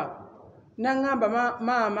buliwa naŋŋamba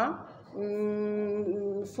maama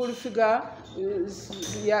fulufiga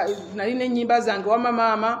nalina ennyimba zange wama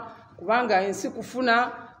maama kubanga ensi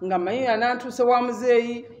kufuna nga manyi anantuuse wa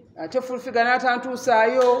muzeeyi ate fulufiga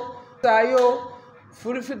n'atantuusaayo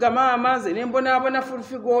fulufiga maama nze nembonaabona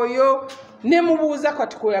fulufiga oyo nemubuuza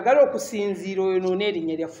kati kweyagala okusinziira oyo noona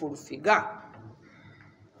erinnya lya fulufiga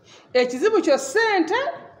ekizibu kyo ssente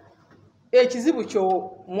ekizibu kyo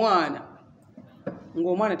mwana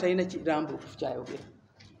ng'omwana talina kirambulukufu kyayogera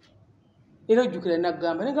era ojjukira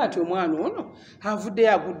naggamba naye nga nti omwana ono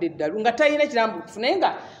avuddeyo agudde eddalu nga talina kirambulukufu naye nga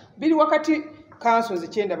biri wakati kanso nze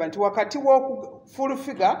kyendaba nti wakati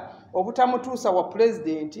w'okufulufiga obutamutuusa wa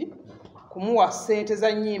pulezidenti kumuwa ssente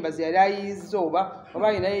za nnyimba ze yali ayizza oba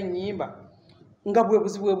ayinayo ennyimba nga bwe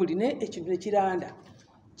buzibu bwe buli naye ekintu ne kiranda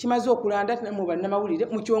kimaze okulanda mu bannamawulire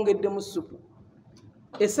mukyongedde mu ssupu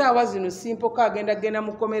essaawa zino simpoka agenda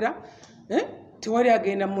mukomera tewali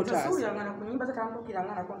agenda mutaasa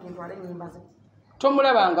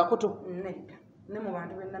tomulabangako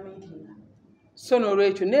so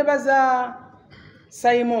n'olwekyo nebaza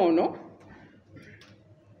Simono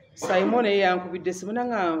ye yankubidde simu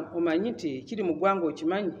nanga omanyi nti kiri mu ggwanga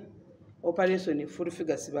okimanyi operation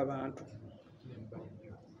fulufiga siba bantu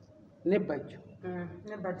nebajjo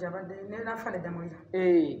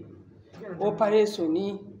operation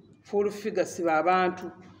fulufiga siba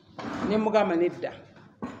abantu nemugamba nedda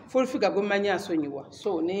fulufiga gwemanyi asonyiwa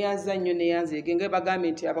so neyanza nnyo neyanzeege nga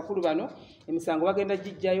bagambye nti abakulu bano emisango bagenda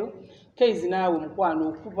gijjayo Kayz naawe mukwano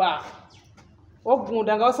okuba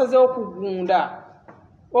ogunda nga wasazeewo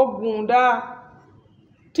ogunda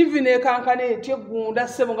TV nekankana etyo ogunda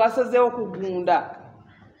ssebo nga wasazeewo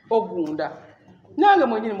ogunda nange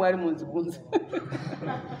mwenyini mwali munzigunze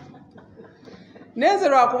nenze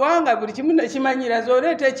lwakubanga buli kimu nakimanyira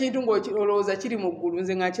zoleeta ekintu ng'olowooza kiri mu ggulu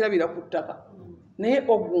nze nga nkirabira ku ttaka naye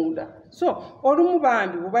ogunda so olumu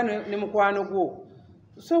bambi buba ne mukwano gwo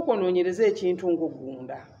sooka onoonyereza ekintu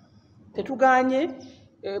ng'ogunda tetuganye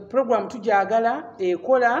program tujagala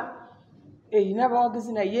ekola erina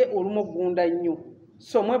abawagizi naye olumu ogunda nnyo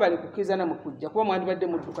so mwebale kukkiriza namwe kujja kuba mwandibadde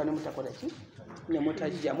mudduka ne mutakola ki ne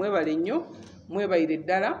mutajja mwebale nnyo mwebayire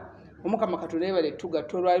ddala omukama katonda yebale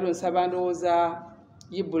tugatta olwaliro nsaba ndowooza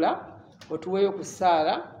yibula otuweeyo ku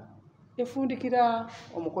ssaala efundikira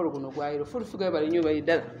omukolo guno gwayiro fulufiga yebale nnyo bayire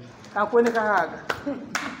ddala kakuwene kahaaga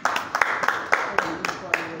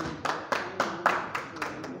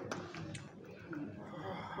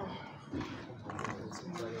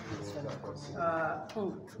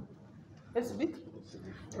SB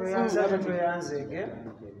tweyanzege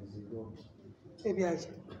ebyaki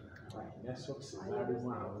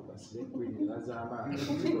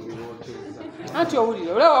anti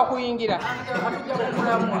owulire olaba wakuyingira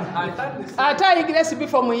ate ayingira SB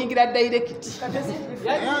fo muyingira direct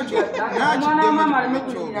omwana wa maama aleme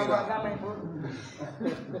kuyingira gwagamba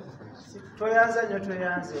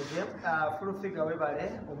tweyanzege fulufiga webale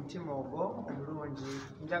omutima ogwo omulungi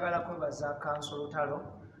njagala kwebaza kanso lutalo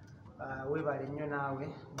webale nnyo naawe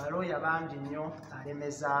balooya bangi nnyo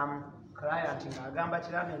alemezaamu client ng'agamba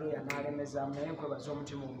kirame looya n'alemezaamu naye nkwebaza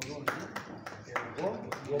omutima omulungi ogwo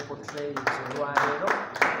gwoportrays olwaleero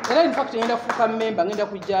era in fact ngenda kufuuka memba ngenda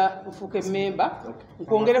kujja nfuuka ememba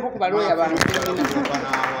nkwongereko ku balooya bange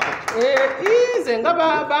ize nga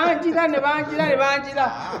banjira ne banjira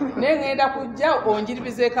naye ngenda kujja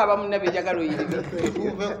onjiribizeeko abamu nabye njagala oyiribe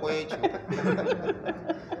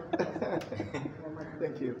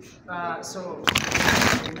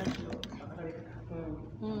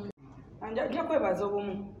Nja kwebaza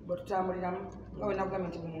obumu bwe tutambuliramu nga bwe nagamba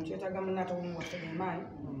nti buli muntu yeetaaga munnaate obumu wattega amaanyi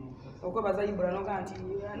okwebaza Ibula noga nti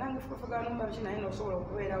nange fufuga nomba biki naye nosobola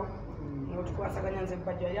okubeerawo notukwasaganya nze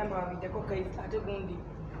bajja yayamba babiddeko Kayz ate gundi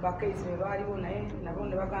ba Kayz be baaliwo naye nabo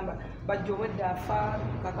ne bagamba bajja obwedda afa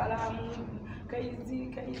Kakalaamu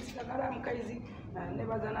Kakalaamu Kayz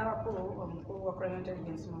nebaza n'abakulu omukulu wa crime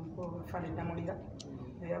intelligence omukulu Fina Amaliriza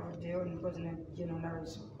yavuddeyo nikozi ne General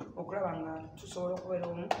Narrows okulaba nga tusobola okubeera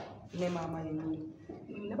omu ne maama yennyini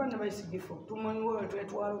ne banna bayisibifo tumanyiwo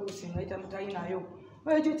twetwala oluusi nga yita mutayinayo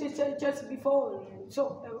so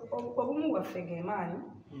obumu bwaffe gemaanyi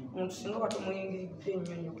omuntu singa batumuyingiridde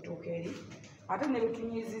ennyo nnyo okutuuka eri ate ne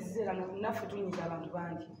betunyizizza era naffe tunyiza abantu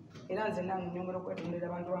bangi era nze nange nyongera okwetondera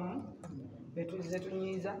abantu bamu betuzize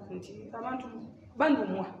tunyiza nti abantu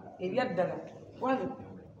bandumwa ebyaddala wange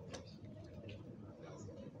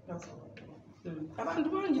abantu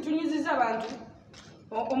bangi tunyiziza abantu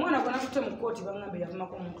omwana gwe natutte mu kkooti baŋŋambe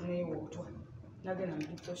yavumako omuntu neyewootwa nagenda mu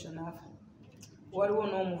depression afa waliwo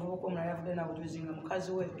n'omuvubuka omulala yavudde nabujuzi nga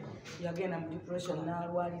mukazi we yagenda mu depression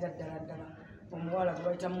n'alwalira ddala omuwala gwe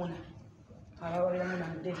bayita Muna alawalira Muna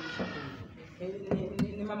Muderi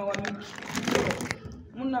ne mama wa Miki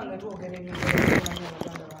munnange twogera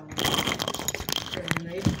ebintuabaganda bange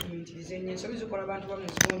naye tuyintirize nnyo ensobi zikola abantu bamu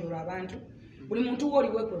zigonjola abantu buli muntu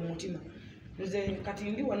wooliwekwe mu mutima nze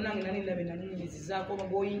kati ndi wannange nani nabe nanyizizaako oba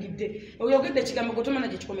gwoyingidde oyogedde ekigambo gotomana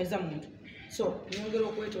gye kikomeza muntu so nyongera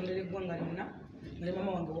okwetondera eggwanga lyonna nali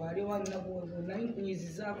mama wange waali owanginali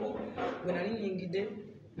nkunyizizaako bwe nali nyingidde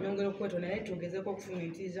nyongera okwetonda naye tugezeeko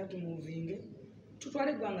okufumintiriza tumuvinge tutwale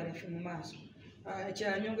eggwanga lyaffe mu maaso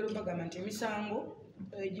ekirala nyongera obagamba nti emisango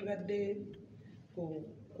egibadde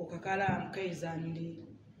ku Kakalaamu Kayz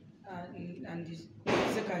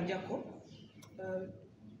sekanjako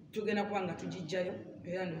tugenda kuba nga tugijjayo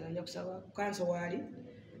era ndoza nja kusaba kanso waali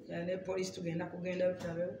ne police tugenda kugenda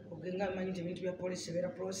tutabe ogenga manyi nti ebintu bya police sebeera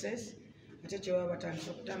process ate kyebaba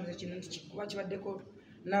batandisa okutambuza kino nti kuba kibaddeko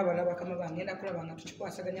n'abalala bakama bangenda kulaba nga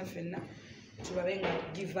tukikwasaganya ffenna tulabe nga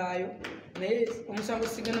givaayo naye omusango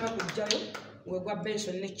sigenda bakujjayo wegwa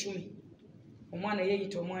benson ne 10 omwana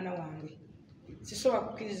yeeyita omwana wange sisobola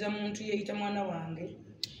kukkiriza muntu yeeyita mwana wange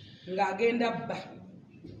ng'agenda bba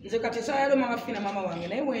nze kati esaayalo mama Fina mama wange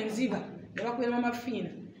naye wenziba ne bakubira mama Fina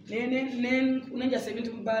nenjasa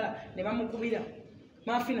ebintu mubaala ne bamukubira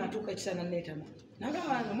mama Fina atuuka ekisana neetama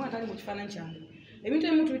nagamba omwana tali mu kifaananyi kyange ebintu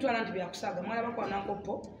ebimu tubitwala nti byakusaaga mwala bakwana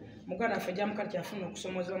nkoppo muganda waffe gyamukali kyafuna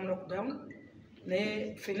okusomozebwa mu lockdown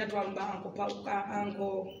naye ffenna twalumba anko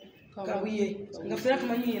kawiye nga ffenna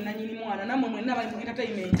tumanyi ye nanyini mwana nammwe mwenna bali mu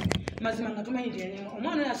entertainment mazima nga tumanyi nti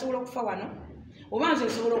omwana oyo asobola okufa wano oba nze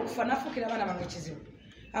nsobola okufa nafuukira abaana bange ekizibu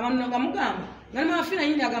abantu nga mugamba nga ne mama Fina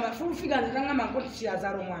nyini agamba fulufiga nze tangamba nko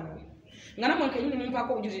tikiyazaala omwana oyo nga nammwe kenyini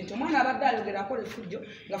mumpaako obujuzi nti omwana abadde ayogera akola effujjo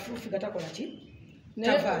nga fulufiga takola ki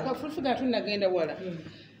fulufiga tunagenda wala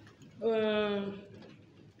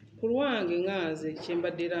ku lwange nganze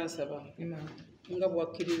kyembadde era nsaba nga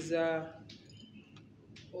bwakkiriza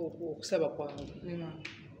okusaba kwange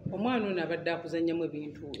omwana ono abadde akuzannyamu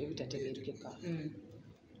ebintu ebitategeerekeka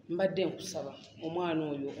mbadde nkusaba omwana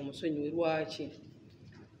oyo omusonyiwe lwaki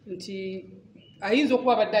nti ayinza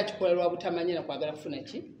okuba abadde akikola lwa butamanya na kwagala kufuna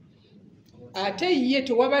ki ate ye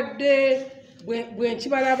tewabadde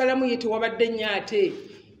bwenkibalabalamu ye tewabadde nnyo ate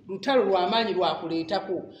lutalo lwamaanyi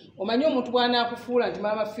lwakuleetako omanyi omuntu bw'anaakufuula nti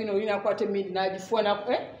maama Fina olina akwata emmindi n'agifuwa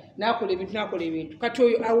nakola ebintu kati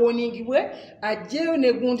oyo awoningibwe ajjeyo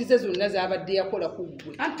negundi ze zonna zabadde yakola ku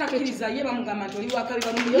ggwe antakiriza ye bamugamba nti oli wakabi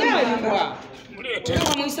balumuyalibwa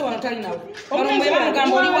omuyise wano tali nawe balumbuye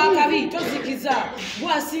bamugamba oli wakabi tozikiza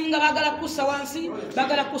bwasinga bagala kussa wansi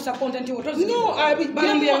bagala kussa kontenti wo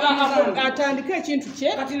atandika ekintu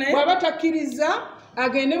kye bwaba takkiriza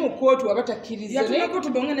agende mu kooti waba takkiriza yatunako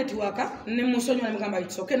tubonge netiwaka ne musonyiwa nemugamba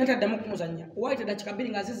itsoke netaddamu okumuzanya waite dakika bbiri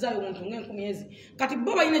ng'azizaayo omuntu ng'enkumi ezi kati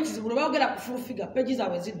bo balina ekizibu baogera ku fulufiga peji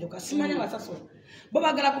zaabwe zidduka simanya basasula bo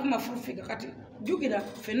bagala kuvuma fulufiga kati jjugira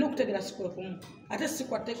ffenna okutegeera sikwekumu ate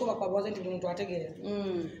sikwatteeko bakwabwaze nti buli muntu ategeera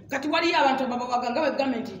kati waliyo abantu babaganga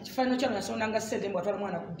begamba nti kifaanano kyano yasondanga ssente mbw atwala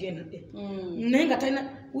mwana ku DNA naye nga talina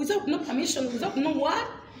without no permission without no what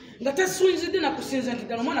nga tasunzidde nakusinza nti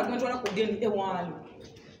ddala omwana gwentwala ku DNA waali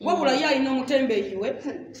wabula ye alina omutembeeyi we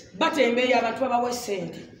batembeeyi abantu babawa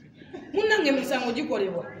ssente munnange emisango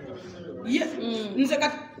gikolebwa nze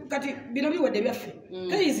kati bino biwedde byaffe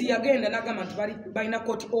Kayz yagenda n'agamba nti balina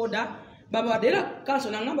court order babadde era kanso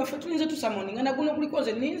nangamba ffe tulinze tusamoninga naguno kuliko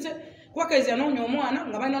nze ninze kuba Kayz yanoonya omwana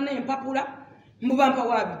nga balina n'empapula mbubampa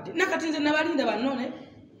waabidde nakati nze nabalinda bannone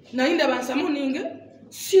nalinda bansamoninge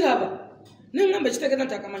siraba nengamba ekitegeeza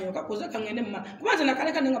nti akamanyo kakoze kangende mumana kuba nze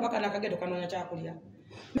nakaleka nenga baka nakagendo kanoonya kyakulya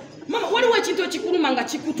mama waliwo ekintu ekikuluma nga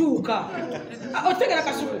kikutuuka otegera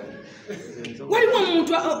kasuku waliwo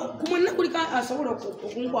omuntu kumwenna kulika asobola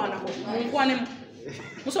okunkwanako munkwanemu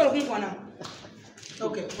musobola okunkwanako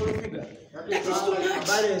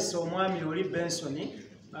baleese omwami oli Bensoni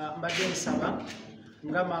mbadde nsaba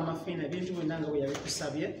nga Maama Fina ebintu byonna nga bwe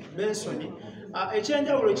yabikusabye Bensoni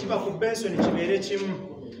ekyenjawulo kiba ku Bensoni kibeere kimu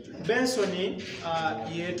Bensoni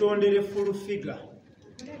yetondere fulufiga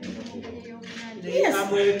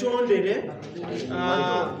amwetondere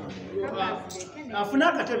afune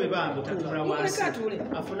akatebe bambi tatula wansi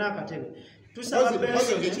afune akatebe tusaba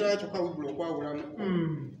Bensoni ekirala kyokka wibula okwawulamu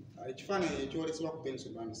ekifaananyi ekyolesebwa ku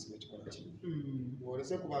Bensoni bandisiba ekikola kimu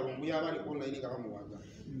olese ku balumbuya abali online nga bamuwaga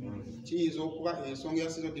kiyinza okuba ensonga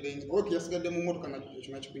yasigadde oki yasigadde mu mmotoka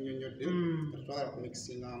nakyo nakikunnyonnyodde twagala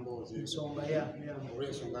kumikisinga mboozi ensonga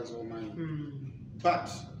olw'ensonga z'omanyi but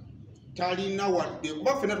talina wadde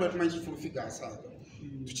kuba ffenna twali tumanyi kifulufiga asaaga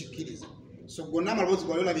tukikkiriza so gonna amaloboozi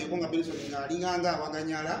gwali olabyeko nga Bensoni ng'alinganga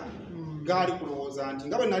abaganyala gaali kulowooza nti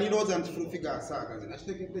nga bwe nalirowooza nti fulufiga asaaga nze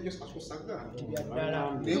nakitekedde gyo sikatukusaga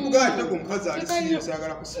naye kugaa kiteko omukazi ali siriyo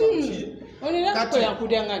sayagala kusiba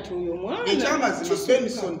ekyamazima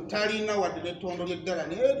Bensoni talina wadde n'ettondo ly'eddala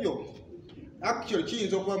n'ebyo actually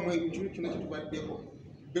kiyinza okuba mwekimu kyonna kyetubaddeko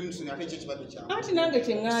Bensoni ate ekyo ekibadde kyamu anti nange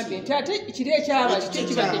kyeŋŋambye nti ate kiri ekyaba kiki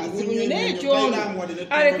ekibadde kizibu nnyo n'ekyono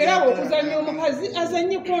alekerawo okuzannya omukazi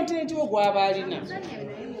azannye kontenti wo gw'aba alina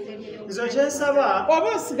nze kyensaba oba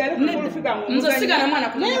osigale kufulufiga nze sigala mwana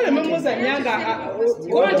naye memuzannya nga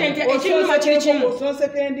kontenti ekinuma kiri kimu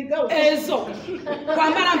osonseka endiga ezo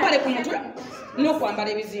kwambala mpale ku mutwe n'okwambala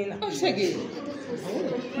ebiziina okitegeere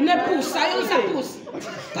ne puusa ayonza puusa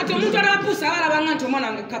kati omuntu alaba puusa aba alabanga nti omwana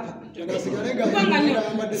wange kapa kubanga nnyo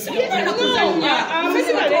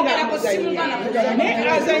simugana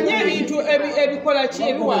kuzannya azannya ebintu ebikola ki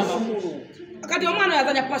ebiwa amakulu kati omwana oyo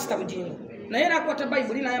azanya pasita bugingo naye era akwata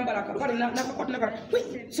bayibuli nayambala akapale nakakwata nakala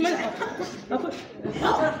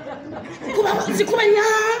zikubanya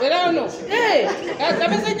era ono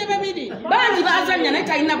abazanya babiri bangi bazanya naye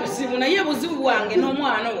talina buzibu naye buzibu bwange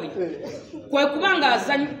n'omwana oyo kwe kubanga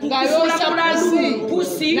azanya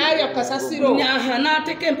pusi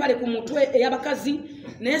n'ateeka empale ku mutwe ey'abakazi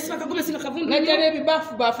naye sibakagome singa kavundu najja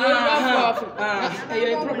n'ebibafu eyo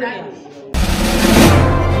eyo problemu